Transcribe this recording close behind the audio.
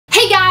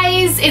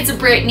guys, it's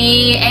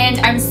Brittany and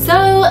I'm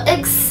so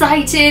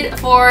excited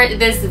for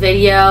this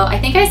video. I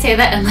think I say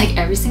that in like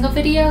every single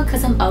video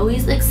because I'm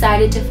always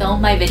excited to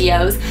film my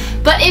videos.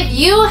 But if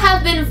you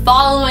have been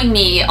following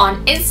me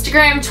on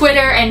Instagram,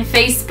 Twitter, and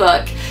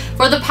Facebook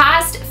for the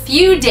past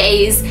few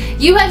days,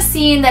 you have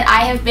seen that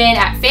I have been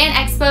at Fan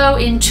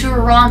Expo in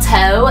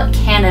Toronto,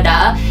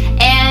 Canada,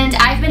 and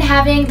I've been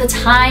having the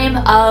time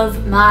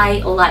of my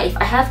life.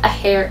 I have a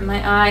hair in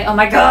my eye, oh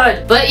my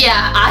god. But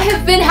yeah, I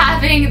have been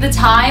having the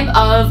time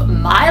of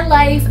my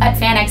life at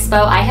Fan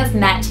Expo. I have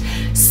met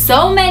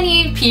so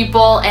many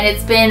people and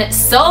it's been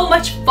so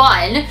much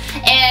fun,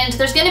 and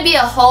there's gonna be a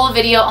whole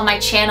video on my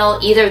channel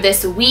either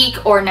this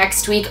week or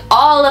next week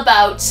all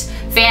about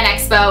Fan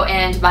Expo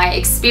and my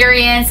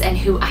experience and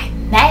who I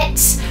met.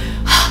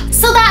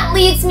 So that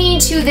leads me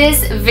to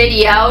this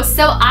video.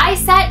 So I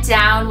sat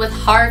down with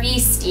Harvey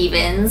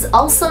Stevens,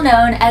 also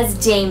known as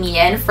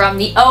Damien from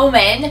the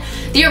Omen,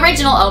 the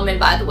original Omen,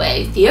 by the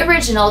way, the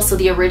original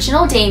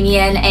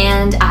Damien,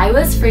 and I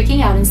was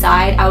freaking out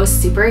inside. I was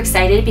super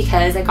excited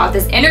because I got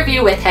this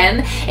interview with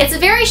him. It's a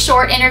very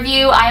short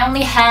interview. I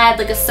only had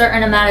like a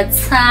certain amount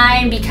of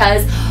time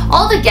because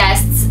all the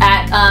guests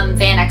at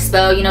Fan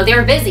Expo, you know, they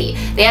were busy.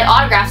 They had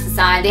autographs to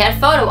sign, they had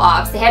photo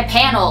ops, they had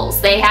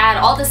panels, they had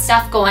all this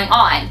stuff going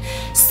on.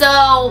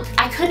 So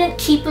I couldn't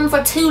keep him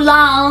for too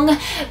long, but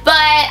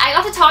I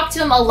got to talk to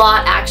him a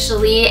lot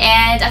actually,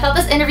 and I thought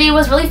this interview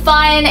was really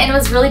fun and it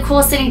was really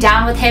cool sitting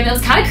down with him. It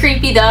was kind of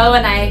creepy though,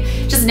 and I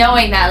just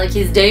knowing that like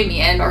he's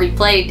Damien, or he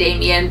played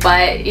Damien,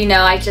 but you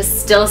know, I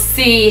just still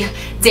see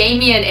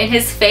Damien in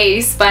his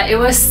face, but it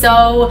was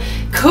so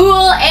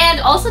cool. And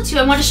also too,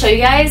 I want to show you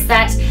guys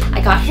that I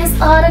got his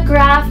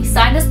autograph. He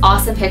signed this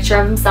awesome picture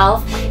of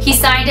himself. He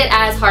signed it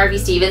as Harvey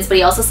Stevens, but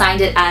he also signed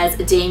it as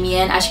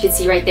Damien, as you can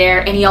see right there,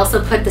 and he also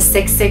put the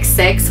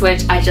 666,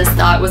 which I just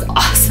thought was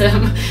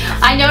awesome.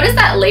 I noticed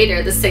that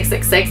later, the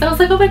 666. I was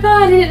like, oh my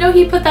god, I didn't know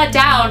he put that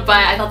down, but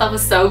I thought that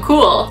was so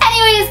cool.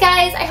 Anyways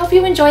guys, I hope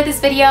you enjoyed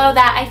this video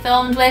that I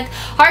filmed with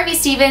Harvey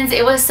Stevens.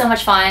 It was so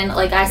much fun,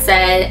 like I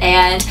said,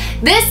 and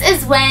this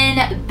is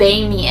when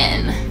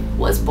Damien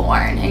was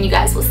born, and you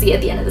guys will see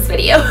at the end of this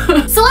video.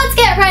 So let's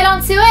get right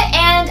on to it,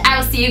 and I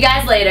will see you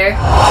guys later.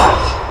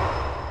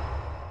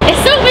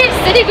 It's so weird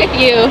sitting with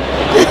you.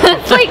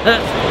 It's like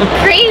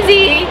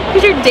crazy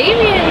because you're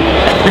Damien.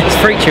 It's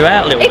freaked you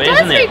out a little bit,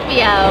 doesn't it? It does freak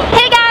me out.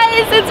 Hey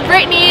guys, it's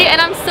Brittany and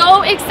I'm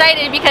so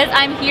excited because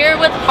I'm here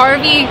with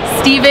Harvey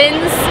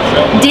Stevens,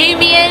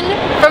 Damien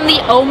from the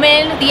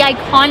Omen, the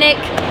iconic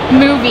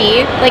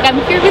movie. Like,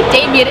 I'm here with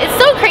Damien. It's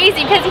so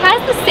crazy because he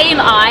has the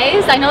same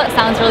eyes. I know that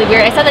sounds really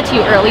weird. I said that to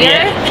you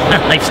earlier. Yeah,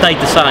 they've stayed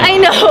the same.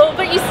 I know,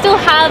 but you still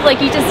have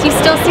like, you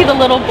still see the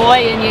little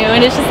boy in you,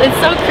 and it's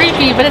so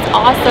creepy, but it's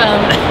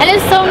awesome. And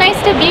it's so nice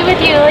to be with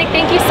you. Like,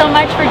 thank you so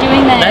much for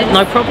doing this.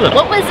 No problem.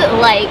 What was it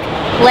like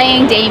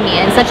playing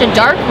Damien, such a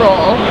dark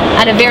role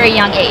at a very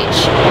young age?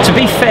 To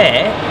be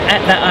fair,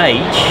 at that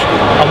age,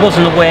 I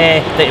wasn't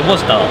aware that it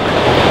was dark.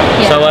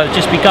 Yeah. So I would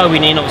just be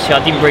going in, obviously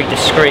I didn't read the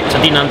script, I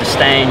didn't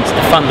understand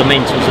the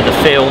fundamentals of the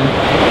film.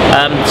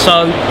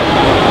 So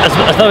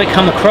as though it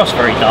come across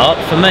very dark,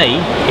 for me,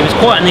 it was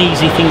quite an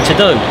easy thing to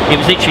do. It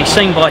was literally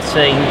scene by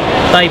scene,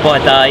 day by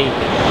day,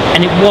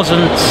 and it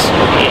wasn't,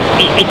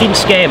 it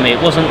didn't scare me.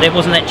 There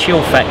wasn't that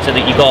chill factor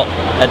that you got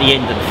at the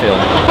end of the film.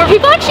 Were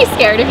people actually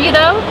scared of you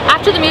though?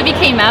 After the movie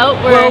came out?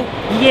 Well,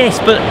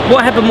 yes, but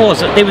what happened was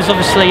that there was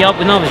obviously,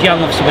 when I was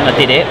young obviously when I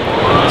did it,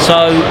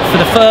 so for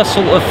the first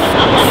sort of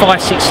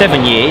 5, 6,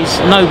 7 years,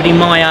 nobody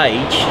my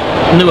age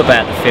knew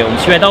about the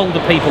films. You had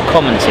older people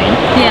commenting,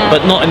 yeah,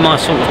 but not in my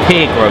sort of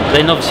peer group.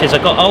 Then obviously as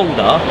I got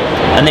older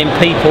and then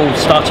people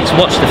started to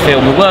watch the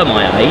film who were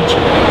my age,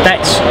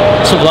 that's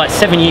sort of like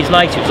 7 years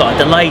later, it was like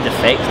a delayed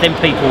effect, then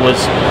people was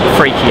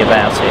freaky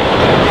about it.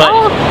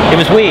 But it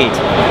was weird.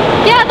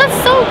 Yeah, that's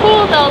so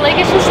cool though. Like,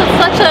 it's just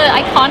such an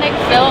iconic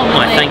film.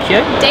 And, like, thank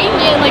you.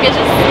 Damien, like, it's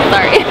just,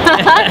 sorry.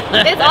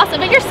 It's awesome,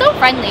 but you're so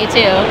friendly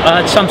too.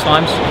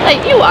 Sometimes.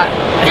 Like, you are.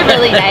 You're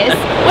really nice.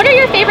 What are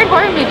your favorite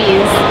horror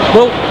movies?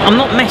 Well, I'm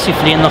not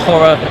massively in the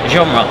horror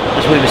genre,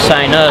 as we were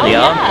saying earlier.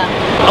 Oh, yeah.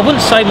 I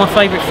wouldn't say my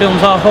favourite films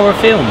are horror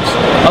films.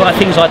 I like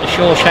things like The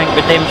Shawshank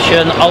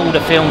Redemption,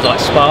 older films like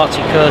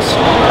Spartacus,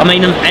 I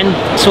mean, and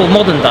sort of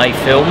modern day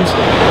films.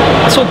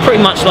 I sort of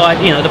pretty much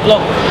like, you know, the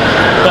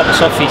box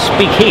office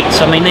big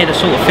hits. I mean, they're the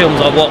sort of films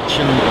I watch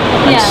and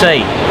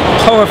see.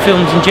 Horror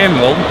films in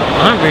general,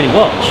 I don't really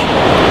watch.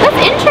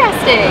 That's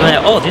interesting.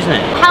 They're odd, isn't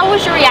it? How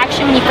was your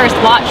reaction when you first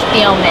watched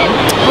The Omen?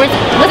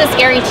 Was it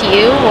scary to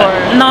you, or?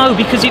 No,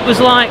 because it was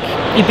like,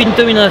 you've been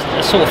doing a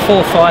sort of 4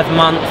 or 5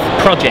 month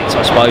project,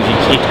 I suppose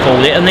you'd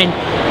call it, and then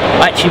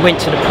I actually went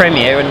to the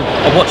premiere and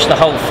I watched the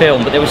whole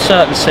film, but there were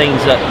certain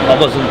scenes that I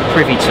wasn't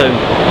privy to,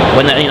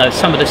 when, you know,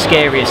 some of the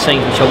scariest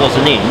scenes which I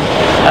wasn't in.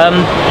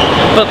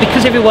 But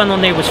because everyone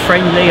on there was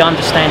friendly, I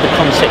understand the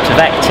concept of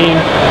acting,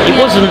 it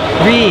wasn't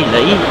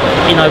really,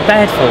 you know,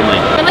 bad for me.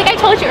 And like I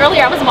told told you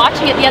earlier, I was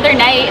watching it the other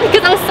night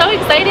because I was so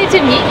excited to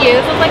meet you.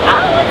 So I was like,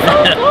 oh, it's so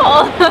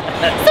cool.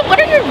 So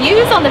what are your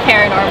views on the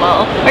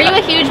paranormal? Are you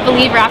a huge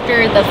believer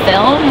after the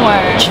film, or?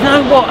 Do you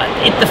know what?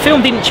 The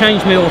film didn't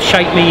change me or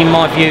shape me in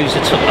my views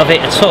of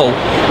it at all.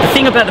 The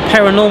thing about the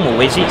paranormal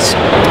is it's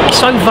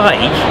so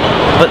vague,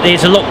 but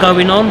there's a lot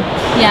going on.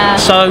 Yeah.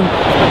 So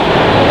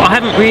I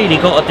haven't really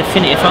got a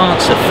definitive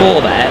answer for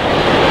that.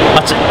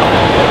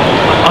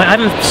 I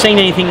haven't seen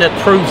anything that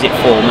proves it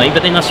for me,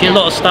 but then I see a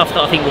lot of stuff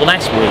that I think, well,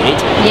 that's weird.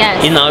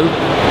 Yes. You know,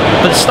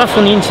 but the stuff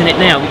on the internet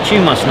now, which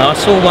you must know, I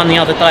saw one the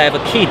other day of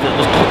a kid that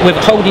was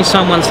holding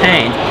someone's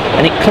hand,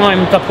 and it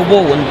climbed up a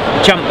wall and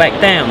jumped back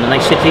down, and they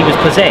said he was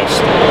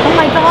possessed. Oh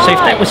my god. So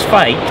if that was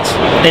faked,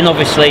 then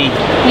obviously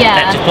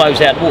that just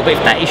blows out the wall.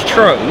 But if that is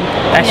true,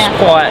 that's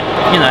quite,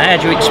 you know, how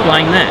do you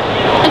explain that?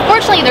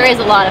 Unfortunately, there is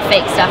a lot of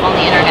fake stuff on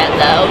the internet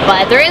though,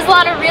 but there is a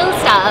lot of real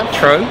stuff.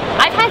 True.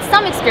 I've had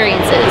some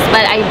experiences,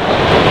 but I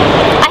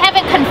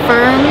haven't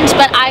confirmed,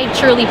 but I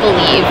truly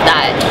believe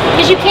that,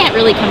 because you can't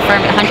really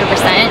confirm it 100%,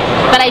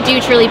 but I do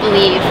truly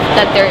believe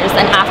that there's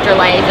an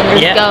afterlife and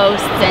there's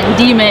ghosts and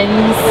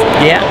demons.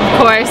 Yeah.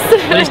 Of course.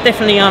 Well, there's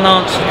definitely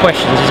unanswered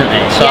questions, isn't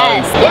there? So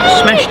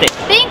smashed it.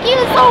 Thank you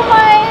so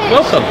much.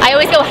 Welcome. I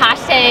always go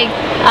hashtag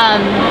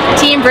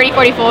Team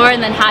Birdie44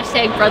 and then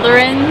hashtag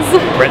Brotherins.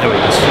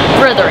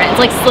 Brotherins,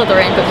 like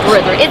Slytherin, but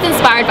Brethren. It's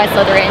inspired by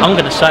Slytherin. I'm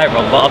going to say it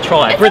wrong, but I'll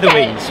try.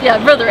 Brotherins. Okay.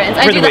 Yeah, Brotherins.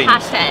 I do the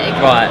hashtag.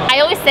 Right.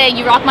 I always say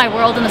 "You Rock My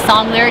World" in the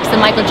song lyrics to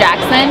Michael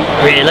Jackson.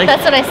 Really?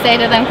 That's what I say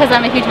to them because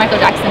I'm a huge Michael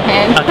Jackson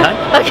fan. Okay.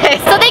 Okay,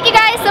 so thank you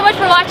guys so much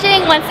for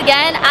watching. Once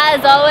again,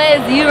 as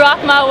always, you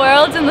rock my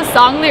world in the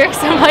song lyrics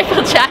to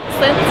Michael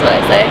Jackson. That's what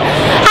I say.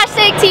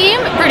 Hashtag Team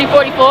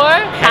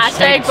Birdie44.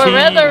 Hashtag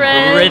Brethren.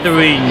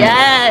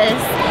 Yes.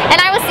 And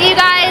I will see you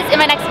guys in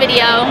my next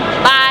video.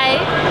 Bye.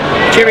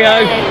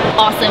 Cheerio.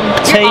 Awesome.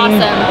 Team.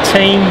 You're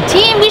awesome.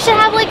 Team. We should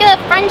have like a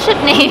friendship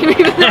name.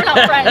 Even though we're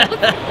not friends.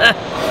 I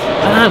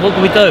don't know. What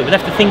can we do? We'll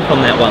have to think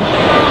on that one.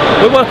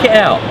 We'll work it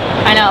out.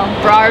 I know.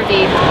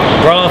 Brarvy.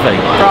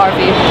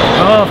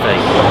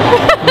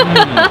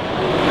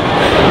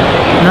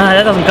 No,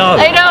 that doesn't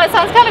go. I know, it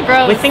sounds kind of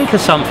gross. We think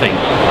of something.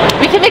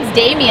 We could mix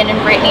Damien and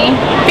Brittany.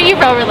 But you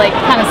probably like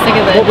kind of sick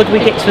of it. What would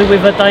we get to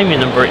with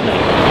Damien and Brittany?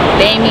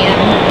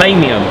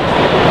 Damien.